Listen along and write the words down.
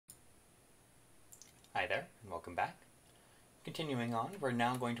Hi there, and welcome back. Continuing on, we're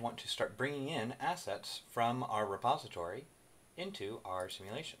now going to want to start bringing in assets from our repository into our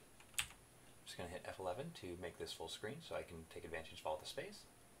simulation. I'm just going to hit F11 to make this full screen so I can take advantage of all the space.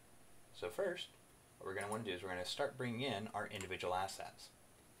 So first, what we're going to want to do is we're going to start bringing in our individual assets.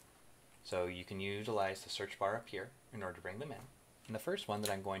 So you can utilize the search bar up here in order to bring them in. And the first one that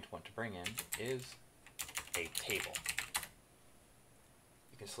I'm going to want to bring in is a table.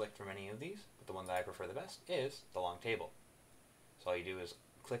 You can select from any of these, but the one that I prefer the best is the long table. So all you do is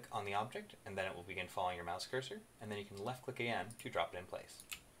click on the object, and then it will begin following your mouse cursor, and then you can left click again to drop it in place.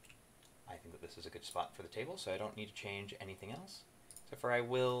 I think that this is a good spot for the table, so I don't need to change anything else, except for I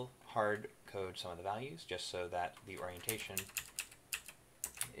will hard code some of the values just so that the orientation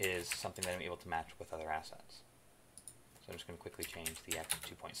is something that I'm able to match with other assets. So I'm just going to quickly change the x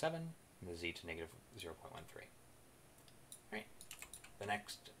to 2.7 and the z to negative 0.13. Alright, the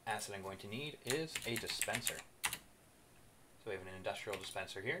next asset I'm going to need is a dispenser. So we have an industrial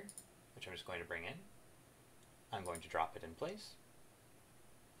dispenser here, which I'm just going to bring in. I'm going to drop it in place.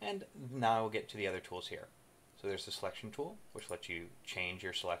 And now we'll get to the other tools here. So there's the selection tool, which lets you change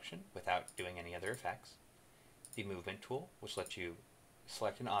your selection without doing any other effects. The movement tool, which lets you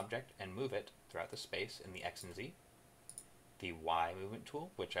select an object and move it throughout the space in the X and Z. The Y movement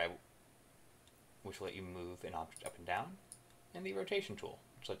tool, which will let you move an object up and down. And the rotation tool,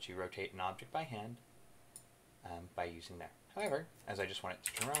 which lets you rotate an object by hand by using there. However, as I just want it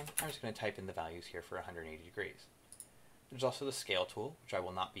to turn around, I'm just going to type in the values here for 180 degrees. There's also the scale tool, which I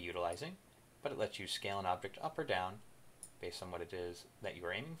will not be utilizing, but it lets you scale an object up or down based on what it is that you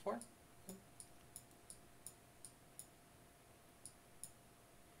are aiming for.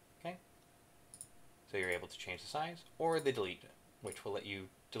 Okay, so you're able to change the size, or the delete, which will let you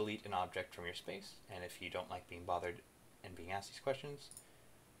delete an object from your space, and if you don't like being bothered and being asked these questions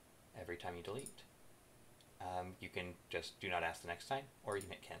every time you delete, you can just do not ask the next time, or you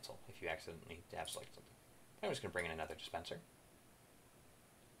can hit cancel if you accidentally have selected something. I'm just going to bring in another dispenser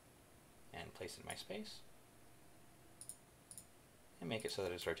and place it in my space and make it so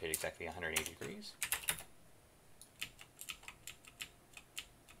that it's rotated exactly 180 degrees.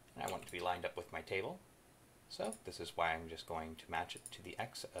 And I want it to be lined up with my table, so this is why I'm just going to match it to the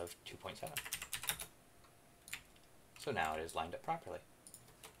X of 2.7. So now it is lined up properly.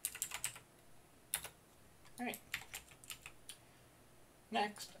 Alright.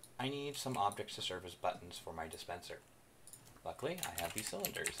 Next, I need some objects to serve as buttons for my dispenser. Luckily, I have these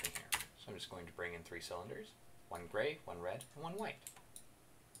cylinders in here. So I'm just going to bring in 3 cylinders, one gray, one red, and one white.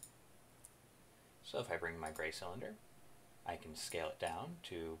 So if I bring my gray cylinder, I can scale it down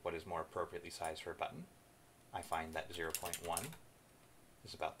to what is more appropriately sized for a button. I find that 0.1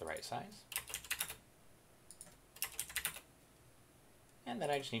 is about the right size. And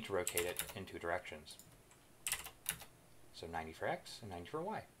then I just need to rotate it in 2 directions. So 90 for X and 90 for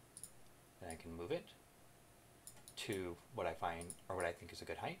Y. Then I can move it to what I find, or what I think is a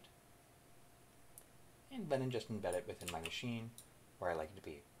good height, and then just embed it within my machine where I like it to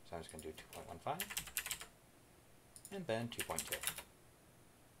be. So I'm just going to do 2.15, and then 2.2.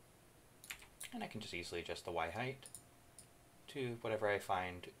 And I can just easily adjust the Y height to whatever I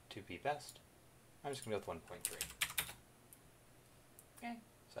find to be best. I'm just going to go with 1.3. Okay,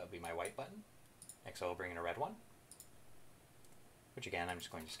 so that would be my white button. Next I will bring in a red one, which again I'm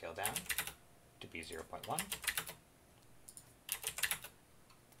just going to scale down to be 0.1.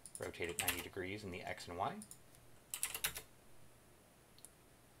 Rotate it 90 degrees in the X and Y.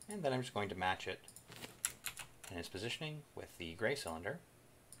 And then I'm just going to match it in its positioning with the gray cylinder.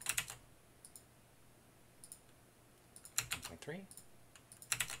 1.3. And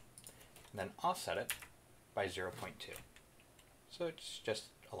then offset it by 0.2. So it's just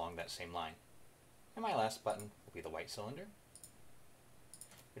along that same line. And my last button will be the white cylinder,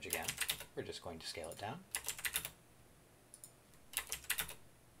 which again, we're just going to scale it down.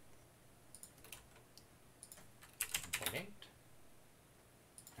 1.8,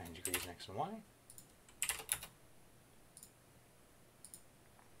 90 degrees in X and Y,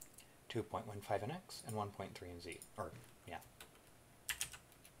 2.15 in X, and 1.3 in Z, or, yeah.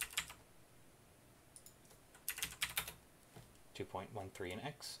 .13 in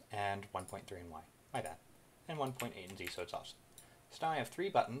X and 1.3 in Y. My bad. And 1.8 in Z, so it's awesome. So now I have 3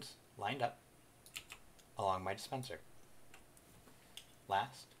 buttons lined up along my dispenser.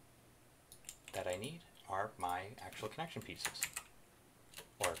 Last that I need are my actual connection pieces.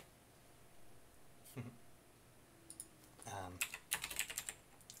 Or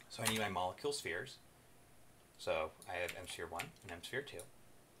so I need my molecule spheres. So I have M sphere 1 and M sphere 2.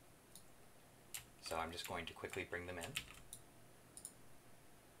 So I'm just going to quickly bring them in.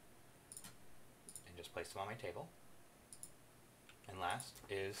 just place them on my table. And last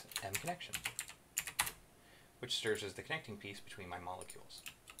is M-connection, which serves as the connecting piece between my molecules.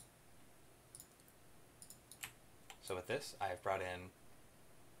 So with this, I've brought in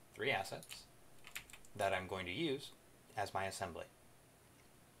 3 assets that I'm going to use as my assembly.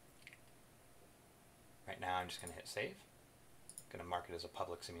 Right now I'm just going to hit save. I'm going to mark it as a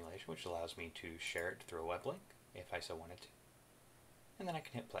public simulation, which allows me to share it through a web link if I so wanted to. And then I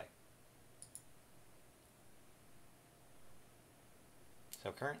can hit play.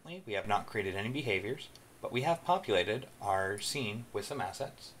 So currently we have not created any behaviors, but we have populated our scene with some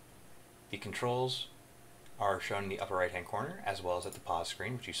assets. The controls are shown in the upper right hand corner as well as at the pause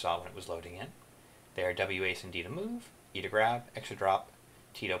screen, which you saw when it was loading in. They are W, ACE, and D to move, E to grab, X to drop,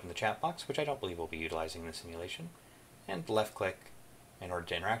 T to open the chat box, which I don't believe we'll be utilizing in the simulation, and left click in order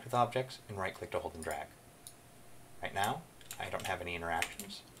to interact with objects, and right click to hold and drag. Right now, I don't have any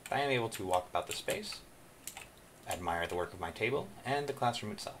interactions, but I am able to walk about the space, admire the work of my table, and the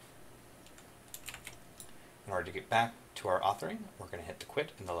classroom itself. In order to get back to our authoring, we're going to hit the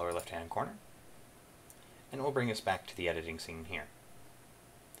quit in the lower left hand corner, and it will bring us back to the editing scene here.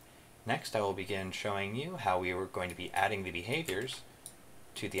 Next, I will begin showing you how we are going to be adding the behaviors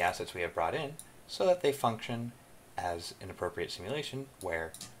to the assets we have brought in so that they function as an appropriate simulation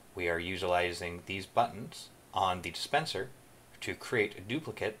where we are utilizing these buttons on the dispenser to create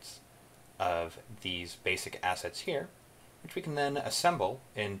duplicates of these basic assets here, which we can then assemble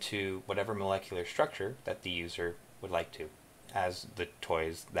into whatever molecular structure that the user would like to, as the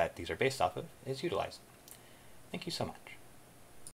toys that these are based off of is utilized. Thank you so much.